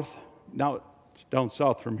up north. Now it's down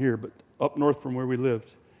south from here, but up north from where we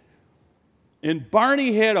lived. And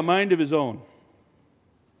Barney had a mind of his own.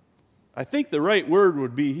 I think the right word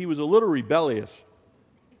would be he was a little rebellious.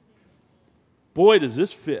 Boy, does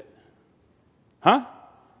this fit. Huh?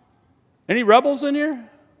 Any rebels in here?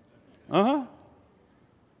 Uh-huh.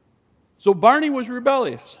 So Barney was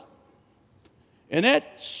rebellious. And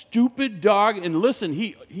that stupid dog, and listen,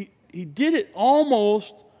 he did it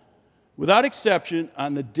almost without exception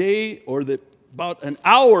on the day or about an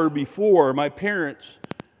hour before my parents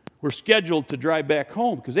were scheduled to drive back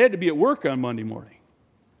home because they had to be at work on Monday morning.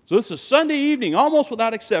 So this is Sunday evening, almost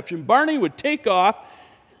without exception. Barney would take off,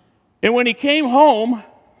 and when he came home,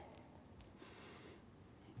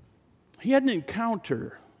 he had an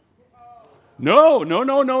encounter. No,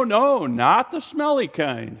 not the smelly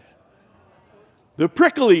kind. The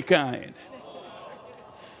prickly kind.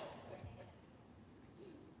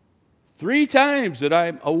 3 times that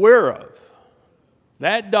I'm aware of,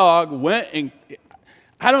 that dog went and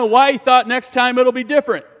I don't know why he thought next time it'll be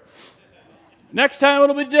different. Next time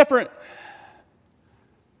it'll be different.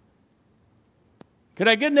 Can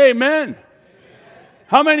I get an amen? Amen?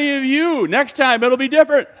 How many of you, next time it'll be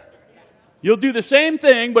different? You'll do the same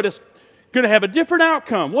thing, but it's going to have a different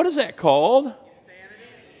outcome. What is that called?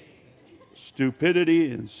 Insanity.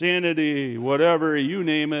 Stupidity, insanity, whatever, you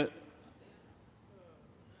name it.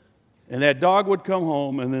 And that dog would come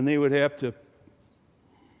home, and then they would have to.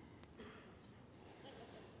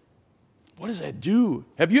 What does that do?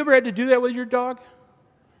 Have you ever had to do that with your dog?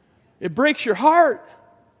 It breaks your heart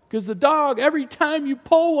because the dog, every time you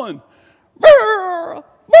pull one,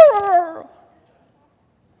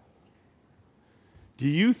 do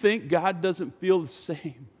you think God doesn't feel the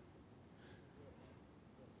same?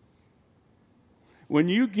 When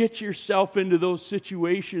you get yourself into those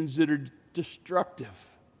situations that are destructive,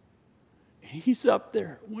 He's up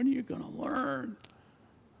there. When are you going to learn?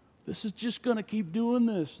 This is just going to keep doing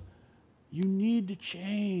this. You need to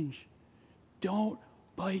change. Don't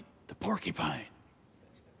bite the porcupine.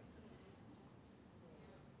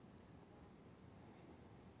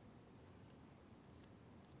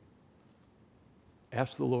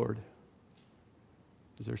 Ask the Lord,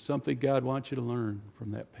 is there something God wants you to learn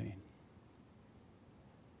from that pain?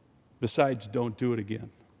 Besides, don't do it again.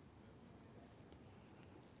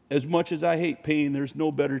 As much as I hate pain, there's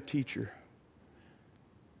no better teacher.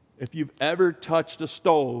 If you've ever touched a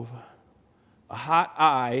stove, a hot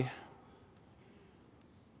eye,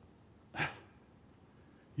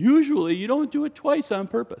 usually you don't do it twice on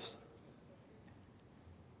purpose.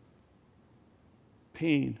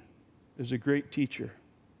 Pain is a great teacher.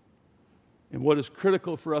 And what is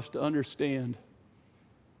critical for us to understand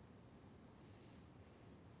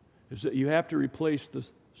is that you have to replace the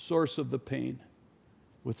source of the pain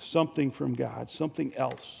with something from God, something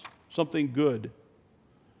else, something good.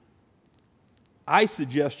 I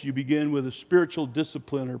suggest you begin with a spiritual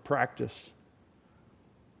discipline or practice.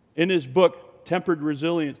 In his book, Tempered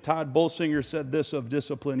Resilience, Todd Bolsinger said this of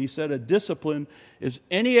discipline. He said, a discipline is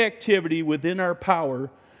any activity within our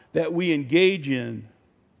power that we engage in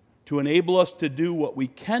to enable us to do what we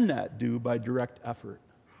cannot do by direct effort.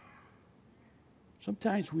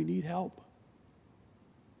 Sometimes we need help.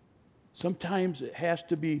 Sometimes it has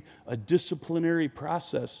to be a disciplinary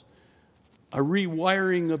process, a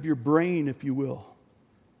rewiring of your brain, if you will.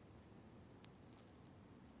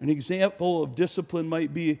 An example of discipline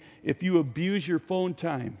might be if you abuse your phone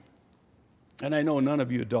time. And I know none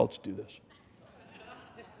of you adults do this.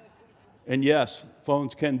 And yes,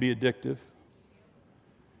 phones can be addictive.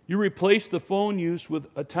 You replace the phone use with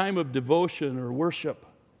a time of devotion or worship.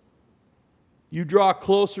 You draw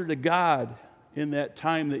closer to God in that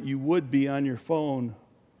time that you would be on your phone.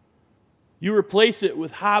 You replace it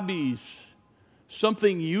with hobbies,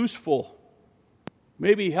 something useful,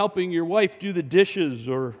 maybe helping your wife do the dishes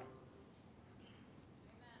or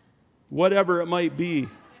whatever it might be.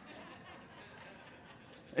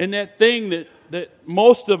 And that thing that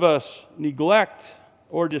most of us neglect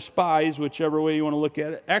or despise, whichever way you want to look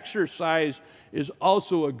at it, exercise is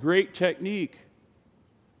also a great technique.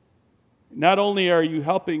 Not only are you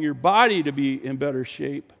helping your body to be in better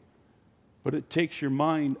shape, but it takes your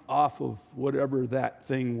mind off of whatever that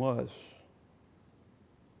thing was.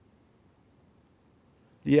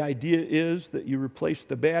 The idea is that you replace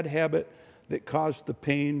the bad habit that caused the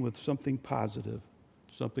pain with something positive,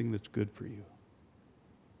 something that's good for you.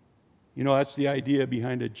 You know, that's the idea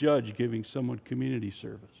behind a judge giving someone community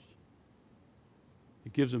service.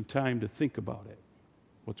 It gives them time to think about it,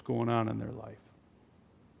 what's going on in their life.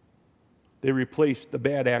 They replace the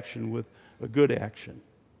bad action with a good action.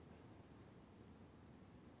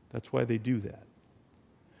 That's why they do that.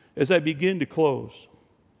 As I begin to close,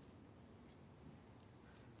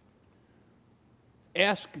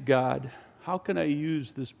 ask God, how can I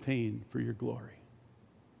use this pain for your glory,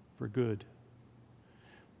 for good?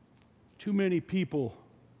 Too many people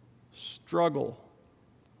struggle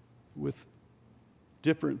with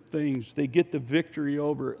different things. They get the victory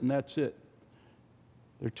over it, and that's it.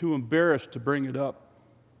 They're too embarrassed to bring it up.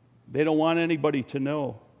 They don't want anybody to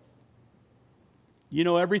know. You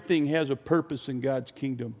know, everything has a purpose in God's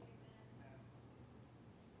kingdom.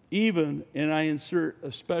 Even, and I insert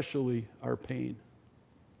especially, our pain.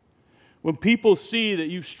 When people see that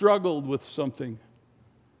you've struggled with something,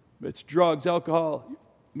 it's drugs, alcohol,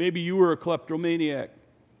 maybe you were a kleptomaniac,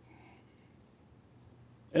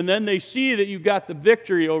 and then they see that you got the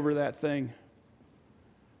victory over that thing,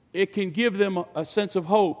 it can give them a sense of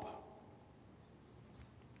hope,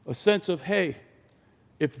 a sense of, hey,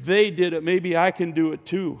 if they did it, maybe I can do it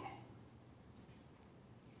too.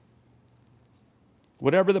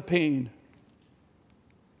 Whatever the pain,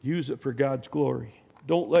 use it for God's glory.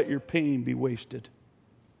 Don't let your pain be wasted.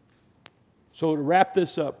 So to wrap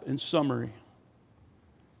this up in summary,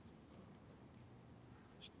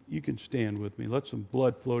 you can stand with me. Let some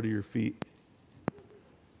blood flow to your feet.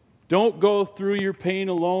 Don't go through your pain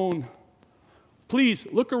alone. Please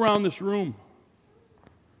look around this room.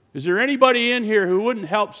 Is there anybody in here who wouldn't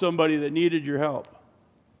help somebody that needed your help?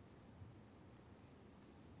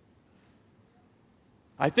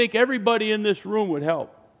 I think everybody in this room would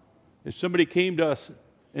help. If somebody came to us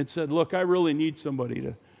and said, look, I really need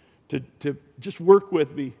somebody to just work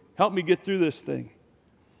with me, help me get through this thing.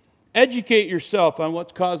 Educate yourself on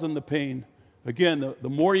what's causing the pain. Again, the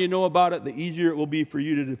more you know about it, the easier it will be for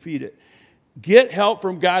you to defeat it. Get help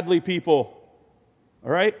from godly people.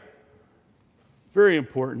 All right? Very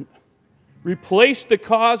important. Replace the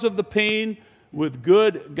cause of the pain with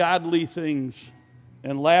good, godly things.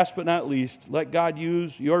 And last but not least, let God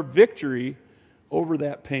use your victory over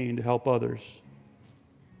that pain to help others.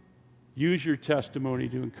 Use your testimony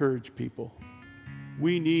to encourage people.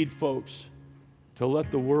 We need folks to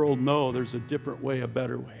let the world know there's a different way, a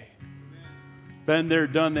better way. Been there,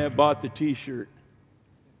 done that, bought the t-shirt,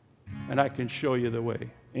 and I can show you the way.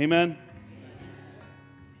 Amen?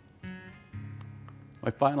 My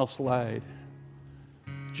final slide.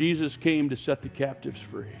 Jesus came to set the captives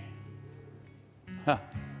free. Huh.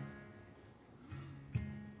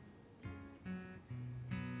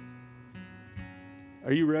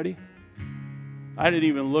 Are you ready? I didn't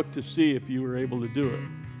even look to see if you were able to do it.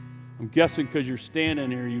 I'm guessing because you're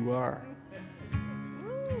standing here, you are.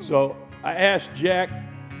 So I asked Jack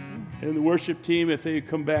and the worship team if they would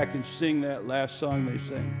come back and sing that last song they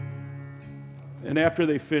sang. And after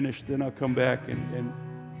they finish, then I'll come back and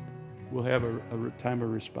we'll have a time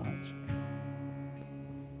of response.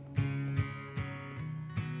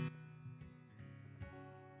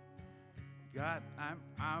 God, I'm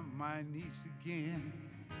on my knees again.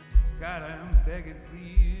 God, I'm begging,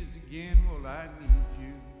 please again. Well, I need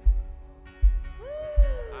you.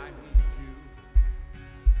 I need you.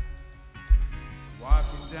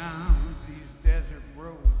 Walking down these desert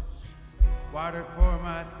roads, water for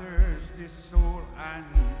my thirsty soul. I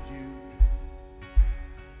need you.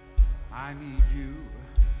 I need you.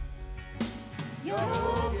 Your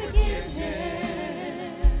forgiveness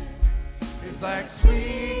is like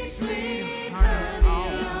sweet, sweet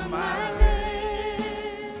honey on my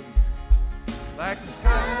lips, like the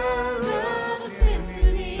sound of a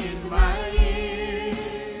symphony in my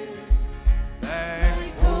ears,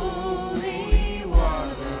 like holy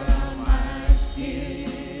water on my skin.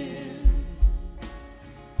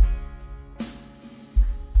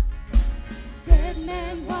 dead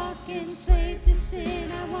man walking, slave to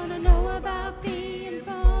sin. I want to know about being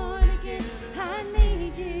born again. I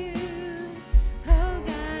need you. Oh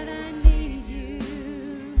God, I need you.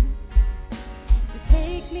 So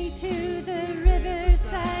take me to the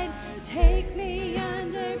riverside. Take me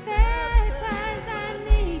under baptized. I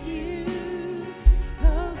need you.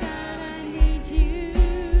 Oh God, I need you.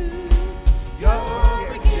 Your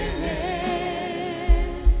forgiveness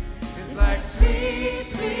is like sweet,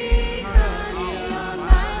 sweet honey on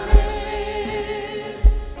my lips,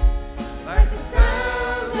 like the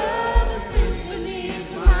sound of a symphony in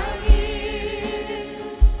my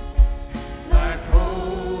ears, like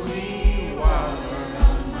holy water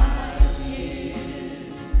on my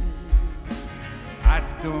skin. I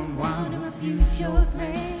don't want to abuse your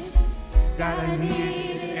grace. God, I need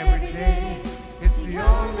it every day. It's the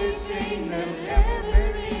only thing that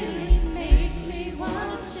ever really makes me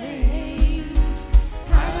want to change. I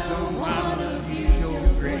don't want to abuse your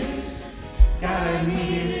grace. God, I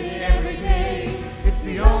need it every day. It's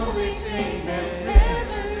the only thing that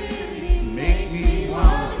ever really makes me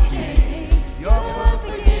want to change. Your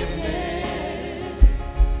forgiveness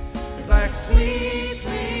is like sweet,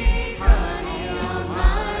 sweet honey on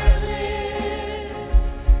my lips,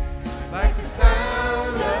 like the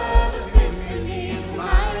sound of a symphony in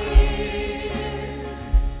my ears,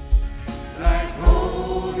 like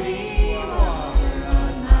holy water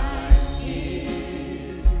on my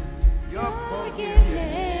skin. Your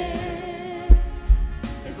forgiveness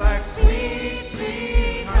is like sweet,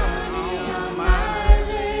 sweet honey on my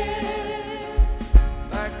lips,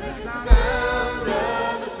 like the sound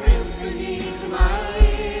of a symphony to my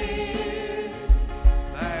ears,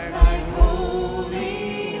 like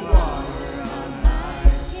holy water on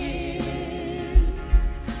my skin,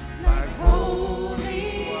 like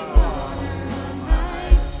holy water on my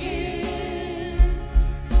skin,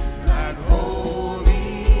 like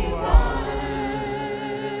holy water.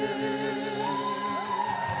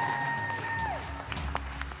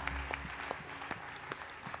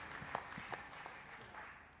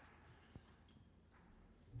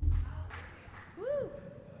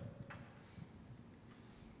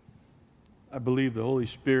 I believe the Holy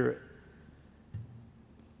Spirit,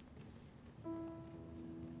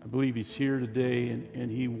 I believe He's here today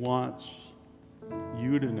and He wants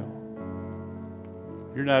you to know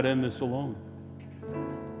you're not in this alone.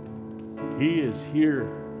 He is here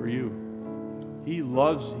for you. He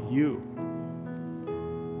loves you.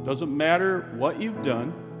 Doesn't matter what you've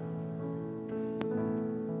done.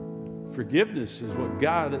 Forgiveness is what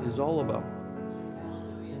God is all about.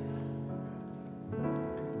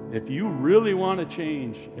 If you really want to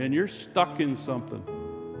change and you're stuck in something,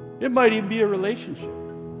 it might even be a relationship.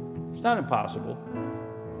 It's not impossible.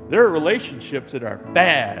 There are relationships that are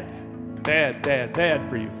bad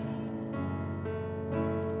for you.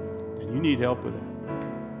 And you need help with it.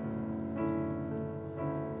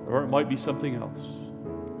 Or it might be something else.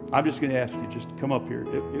 I'm just going to ask you just to come up here.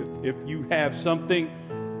 If you have something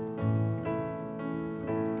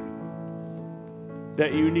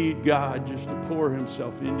that you need God just to pour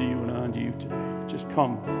himself into you and onto you today, just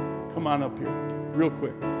come on up here real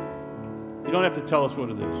quick. You don't have to tell us what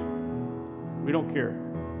it is. We don't care.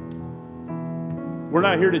 We're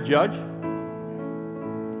not here to judge.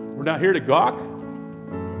 We're not here to gawk.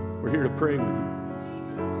 We're here to pray with you.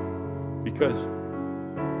 Because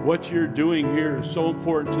what you're doing here is so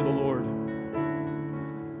important to the Lord.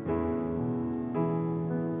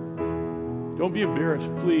 Don't be embarrassed,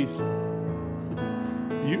 please.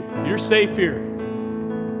 You're safe here.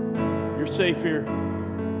 You're safe here.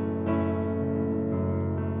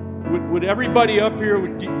 Would everybody up here,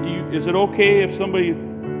 is it okay if somebody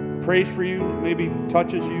prays for you, maybe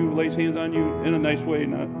touches you, lays hands on you in a nice way,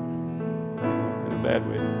 not in a bad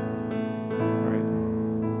way? All right.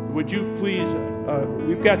 Would you please,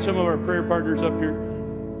 we've got some of our prayer partners up here.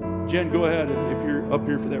 Jen, go ahead if you're up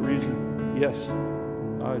here for that reason. Yes.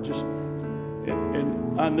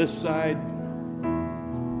 And on this side,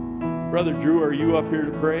 Brother Drew, are you up here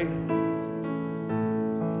to pray?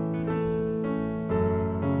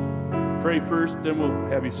 Pray first, then we'll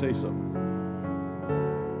have you say something.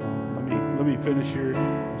 Let me finish here.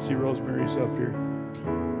 I see Rosemary's up here.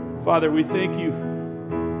 Father, we thank you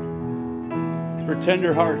for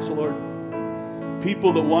tender hearts, Lord.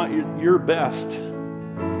 People that want your best.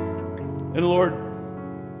 And Lord,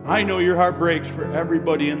 I know your heart breaks for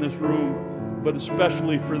everybody in this room, but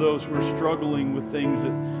especially for those who are struggling with things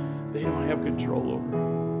that they don't have control over.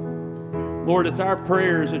 Lord, it's our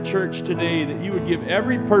prayer as a church today that you would give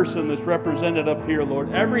every person that's represented up here,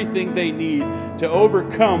 Lord, everything they need to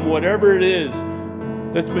overcome whatever it is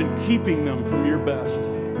that's been keeping them from your best.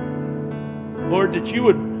 Lord, that you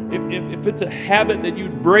would, if it's a habit, that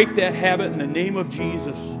you'd break that habit in the name of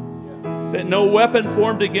Jesus. That no weapon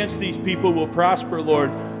formed against these people will prosper, Lord.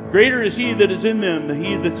 Greater is he that is in them than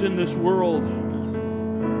he that's in this world.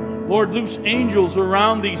 Lord, loose angels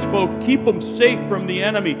around these folk. Keep them safe from the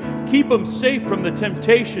enemy. Keep them safe from the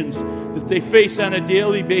temptations that they face on a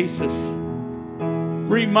daily basis.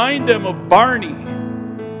 Remind them of Barney.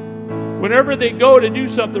 Whenever they go to do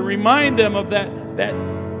something, remind them of that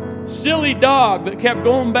silly dog that kept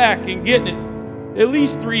going back and getting it at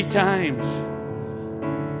least 3 times.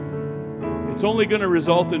 It's only going to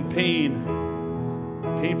result in pain.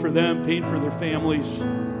 Pain for them, pain for their families.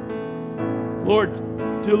 Lord,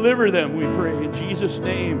 deliver them, we pray, in Jesus'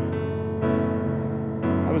 name.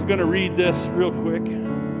 I was going to read this real quick.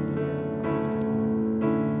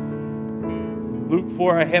 Luke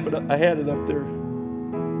 4, I had it up there.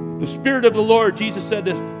 The Spirit of the Lord, Jesus said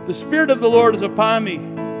this, the Spirit of the Lord is upon me,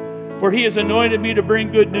 for he has anointed me to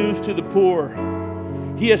bring good news to the poor.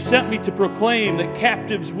 He has sent me to proclaim that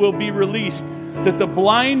captives will be released, that the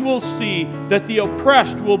blind will see, that the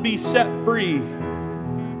oppressed will be set free,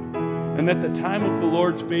 and that the time of the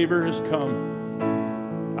Lord's favor has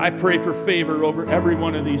come. I pray for favor over every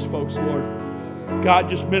one of these folks, Lord. God,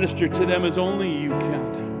 just minister to them as only you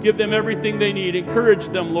can. Give them everything they need. Encourage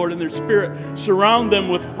them, Lord, in their spirit. Surround them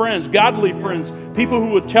with friends, godly friends, people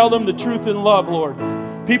who will tell them the truth in love, Lord.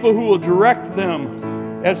 People who will direct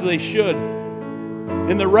them as they should,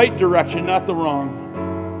 in the right direction, not the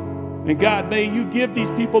wrong. And God, may you give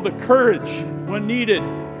these people the courage when needed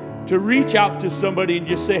to reach out to somebody and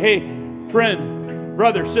just say, hey, friend,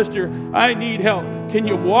 brother, sister, I need help. Can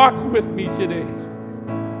you walk with me today?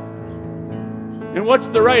 And what's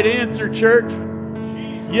the right answer, church?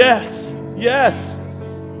 Yes, yes,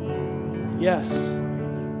 yes.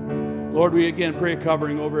 Lord, we again pray a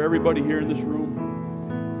covering over everybody here in this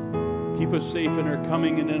room. Keep us safe in our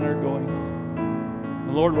coming and in our going.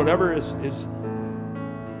 And Lord, whatever is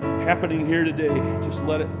happening here today, just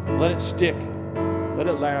let it stick. Let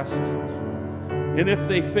it last. And if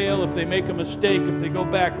they fail, if they make a mistake, if they go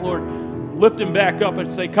back, Lord, lift them back up and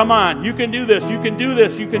say, come on, you can do this, you can do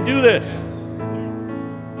this, you can do this.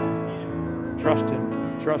 Trust him.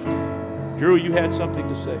 Trust him. Drew, you had something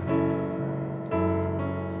to say.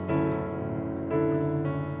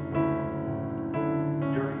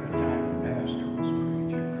 During the time the pastor was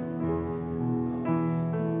preaching,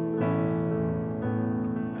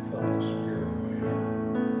 I felt the Spirit in my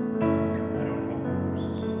heart. I don't know who this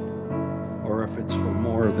is for, or if it's for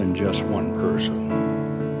more than just one person.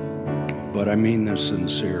 But I mean this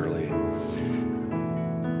sincerely.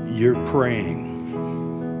 You're praying,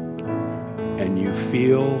 and you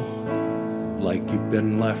feel like you've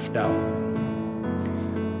been left out.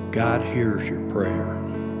 God hears your prayer.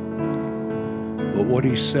 But what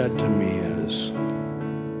he said to me is,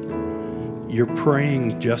 you're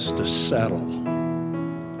praying just to settle.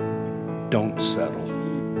 Don't settle.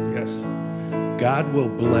 Yes. God will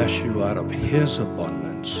bless you out of His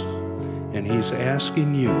abundance. And He's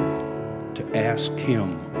asking you to ask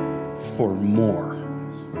Him for more.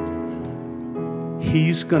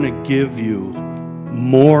 He's going to give you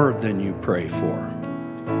more than you pray for.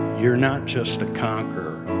 You're not just a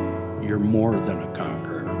conqueror. You're more than a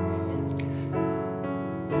conqueror.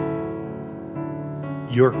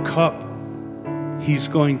 Your cup, He's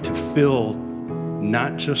going to fill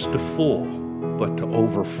not just to full, but to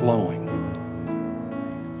overflowing.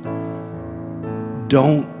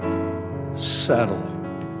 Don't settle.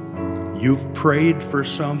 You've prayed for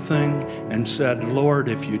something and said, Lord,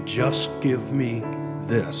 if you just give me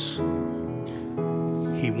this.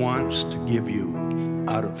 He wants to give you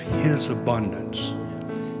out of His abundance.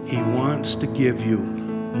 He wants to give you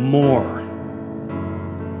more.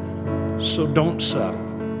 So don't settle.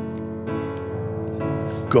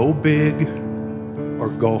 Go big or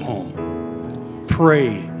go home.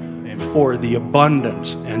 Pray for the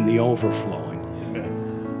abundance and the overflowing.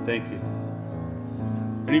 Amen. Thank you.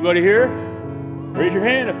 Anybody here? Raise your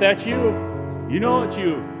hand if that's you. You know it's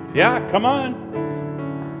you. Yeah, come on.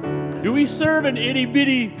 Do we serve an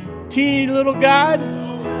itty-bitty, teeny little God?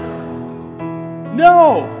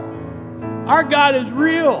 No. Our God is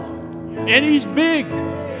real, and He's big,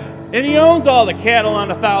 and He owns all the cattle on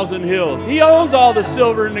 1,000 hills. He owns all the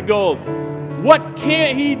silver and the gold. What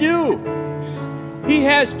can't He do? He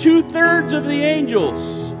has 2/3 of the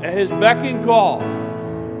angels at His beck and call,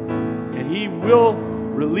 and He will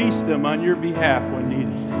release them on your behalf when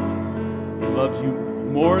needed. He loves you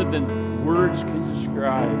more than words can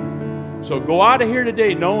describe. So go out of here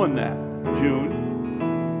today knowing that, June.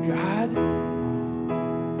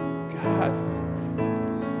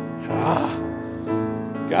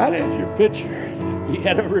 God has your picture. He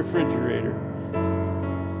had a refrigerator.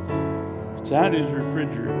 It's on His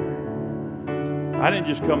refrigerator. I didn't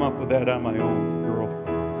just come up with that on my own, girl.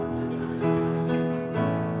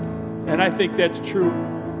 And I think that's true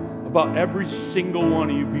about every single one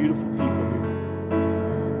of you beautiful people here.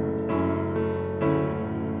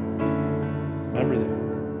 Remember that,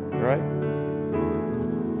 all right?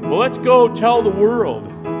 Well, let's go tell the world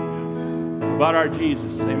about our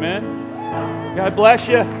Jesus. Amen? God bless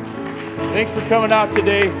you. Thanks for coming out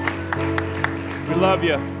today. We love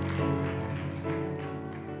you.